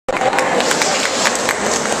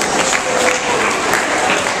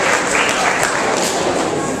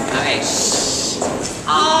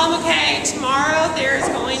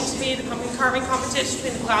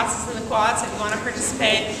classes in the quad, so if you want to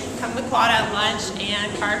participate, come to the quad at lunch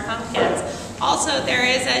and carve pumpkins. Also, there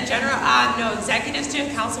is a executive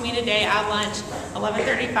student council meeting today at lunch,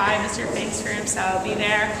 11:35, Mr. Fink's room, so I'll be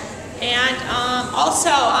there. And also,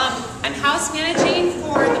 I'm house managing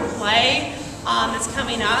for the play that's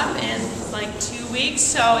coming up in like 2 weeks.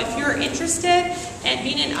 So if you're interested in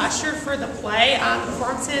being an usher for the play,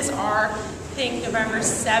 performances are, I think, November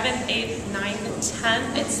 7th, 8th, 9th, and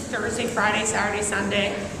 10th. It's Thursday, Friday, Saturday,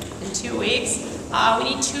 Sunday in 2 weeks. We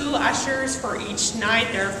need 2 ushers for each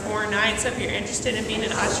night. There are 4 nights, so if you're interested in being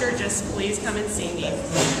an usher, just please come and see me.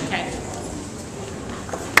 Okay.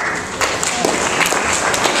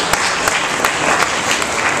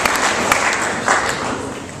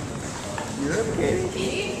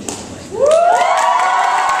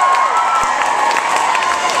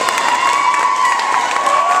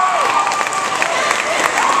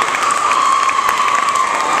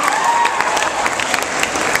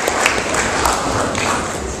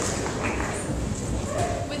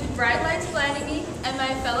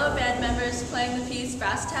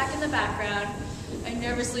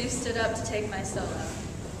 Stood up to take my solo.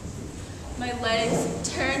 My legs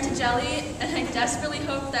turned to jelly, and I desperately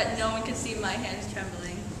hoped that no one could see my hands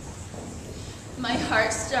trembling. My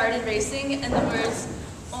heart started racing, and the words,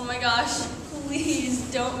 "Oh my gosh, please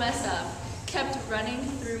don't mess up," kept running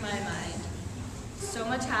through my mind. So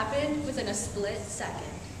much happened within a split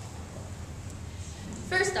second.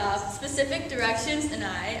 First off, Specific Directions and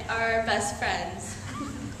I are best friends.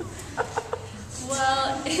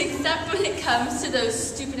 Well, except when it comes to those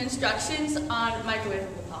stupid instructions on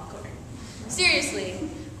microwavable popcorn. Seriously,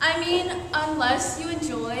 I mean, unless you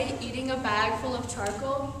enjoy eating a bag full of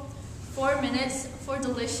charcoal, 4 minutes for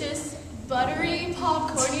delicious, buttery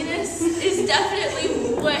popcorniness is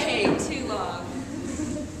definitely way too long.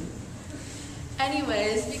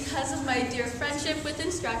 Anyways, because of my dear friendship with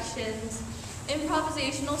instructions,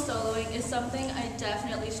 improvisational soloing is something I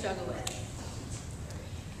definitely struggle with.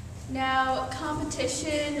 Now,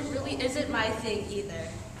 competition really isn't my thing either.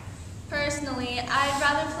 Personally, I'd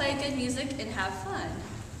rather play good music and have fun.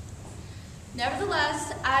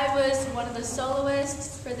 Nevertheless, I was one of the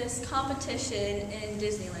soloists for this competition in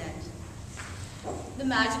Disneyland. The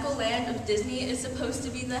magical land of Disney is supposed to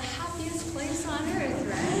be the happiest place on earth,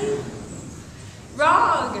 right?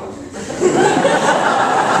 Wrong!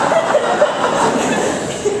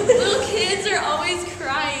 Little kids are always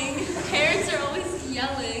crying, parents are always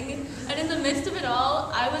yelling, and in the midst of it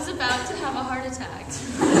all, I was about to have a heart attack.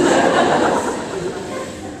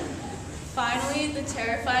 Finally, the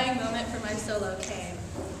terrifying moment for my solo came.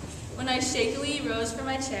 When I shakily rose from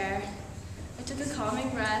my chair, I took a calming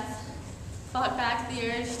breath, fought back the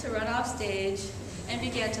urge to run off stage, and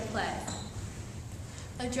began to play.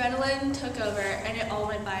 Adrenaline took over, and it all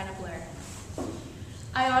went by in a blur.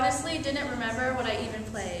 I honestly didn't remember what I even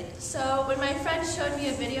played, so when my friend showed me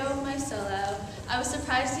a video of my solo, I was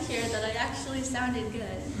surprised to hear that I actually sounded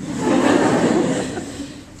good.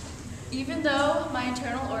 Even though my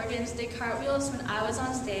internal organs did cartwheels when I was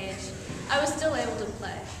on stage, I was still able to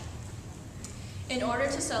play. In order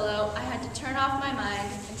to solo, I had to turn off my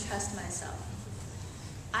mind and trust myself.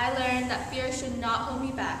 I learned that fear should not hold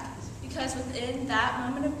me back, because within that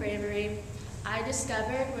moment of bravery, I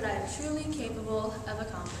discovered what I am truly capable of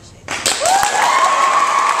accomplishing.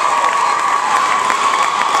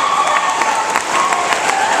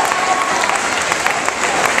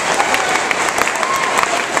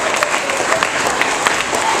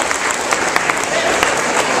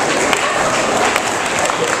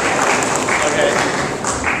 Okay,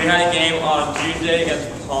 we had a game on Tuesday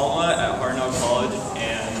against Palma at Hartnell College,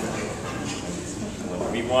 and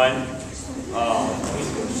we won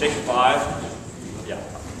 6-5. Yeah.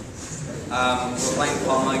 We're playing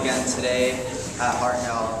Palma again today at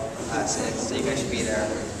Hartnell at 6, so you guys should be there.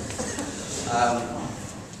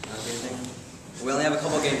 We only have a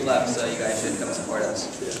couple games left, so you guys should come support us.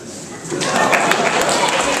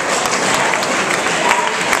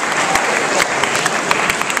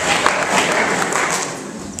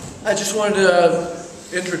 I just wanted to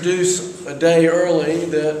introduce a day early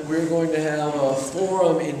that we're going to have a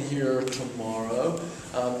forum in here tomorrow.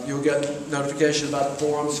 You'll get notification about the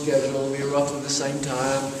forum schedule. It'll be roughly the same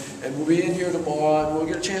time, and we'll be in here tomorrow, and we'll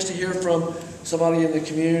get a chance to hear from somebody in the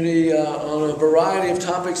community on a variety of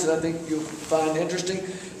topics that I think you'll find interesting.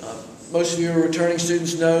 Most of you returning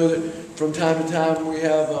students know that from time to time we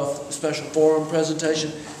have a special forum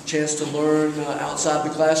presentation, chance to learn outside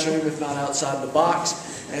the classroom, if not outside the box.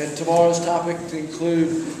 And tomorrow's topic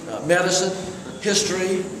include medicine,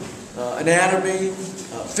 history, anatomy,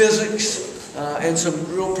 physics, and some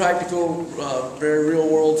real practical, very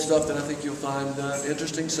real-world stuff that I think you'll find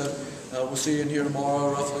interesting. So we'll see you in here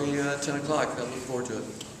tomorrow, roughly 10 o'clock. I look forward to it.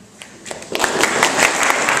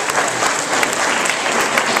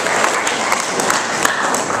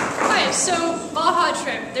 Hi, so Baja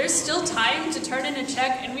trip. There's still time to turn in a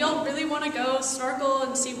check, and we all really want to go snorkel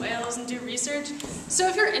and see whales and do research. So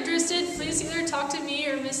if you're interested, please either talk to me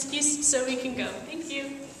or Miss Geese so we can go. Thank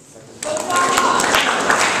you. Go Baja!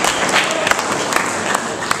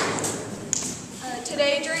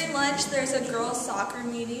 Today during lunch, there's a girls' soccer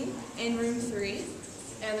meeting in room 3.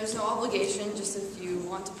 And there's no obligation, just if you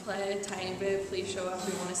want to play a tiny bit, please show up.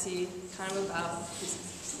 We want to see kind of about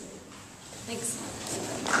business. Thanks.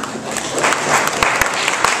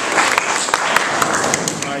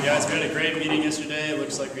 Alright guys, we had a great meeting yesterday. It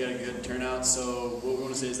looks like we had a good turnout. So what we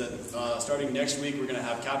want to say is that starting next week, we're going to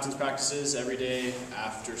have captain's practices every day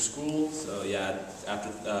after school. So yeah,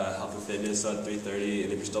 after health and fitness at 3:30,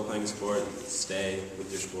 and if you're still playing a sport, stay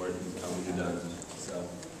with your sport when you're done. So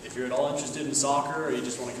if you're at all interested in soccer, or you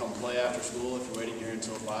just want to come play after school, if you're waiting here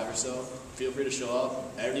until 5 or so, feel free to show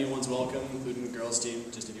up. Everyone's welcome, including the girls team,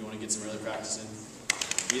 just if you want to get some early practice in.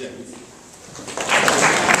 Be there.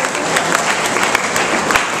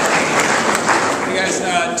 Hey guys,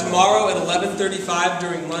 tomorrow at 11:35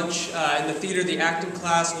 during lunch in the theater, the acting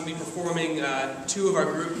class will be performing 2 of our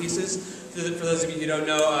group pieces. For those of you who don't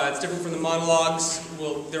know, it's different from the monologues.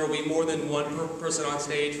 There will be more than one person on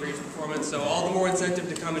stage for each performance, so all the more incentive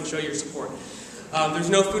to come and show your support. There's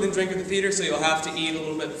no food and drink at the theater, so you'll have to eat a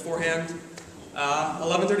little bit beforehand.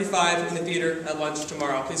 11:35 in the theater at lunch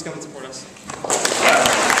tomorrow. Please come and support us.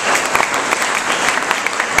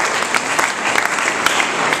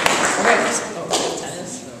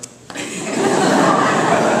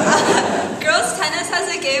 Girls tennis has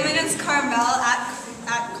a game against Carmel at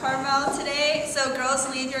Carmel today. So girls,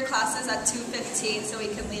 leave your classes at 2:15 so we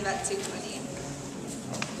can leave at 2:20.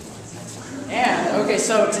 And okay,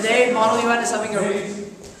 so today Model UN is having a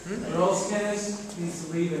girls tennis needs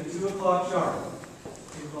to leave at 2 o'clock sharp.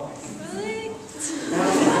 2 o'clock. Really?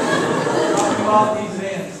 Talking about these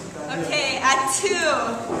events. Okay, at 2.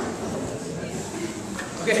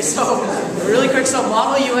 Okay, so really quick, so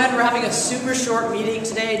Model UN, we're having a super short meeting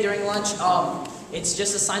today during lunch. It's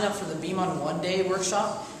just to sign up for the Beam on One Day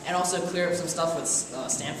workshop and also clear up some stuff with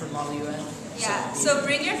Stanford Model UN. Yeah, so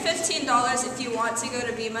bring your $15 if you want to go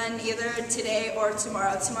to Beeman either today or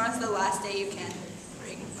tomorrow. Tomorrow's the last day you can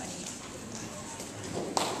bring money.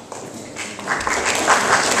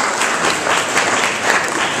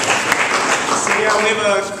 So yeah, we have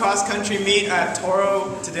a cross-country meet at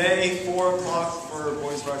Toro today, 4 o'clock for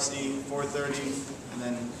boys varsity, 4:30, and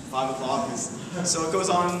then 5 o'clock is, so it goes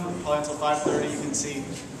on probably until 5:30. You can see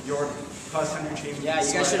your cross-country team. Yeah,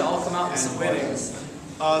 you guys should all come out and support us.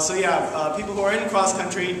 So yeah, people who are in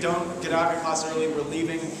cross-country, don't get out of your class early. We're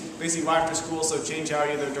leaving basically right after school, so change out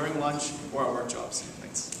either during lunch or at work jobs.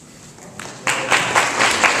 Thanks.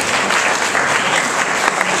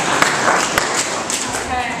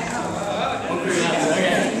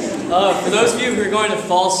 For those of you who are going to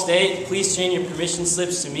Falls State, please change your permission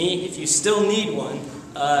slips to me. If you still need one,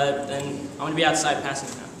 then I'm going to be outside passing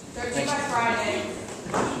them out. They're due by Friday.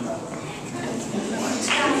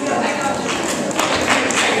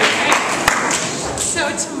 So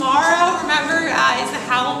tomorrow, remember, is the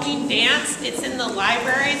Halloween dance. It's in the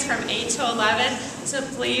library. It's from 8 to 11. So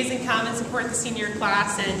please come and support the senior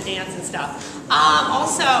class and dance and stuff.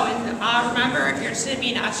 Also, remember, if you're interested in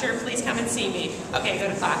being an usher, please come and see me. Okay, go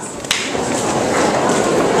to class.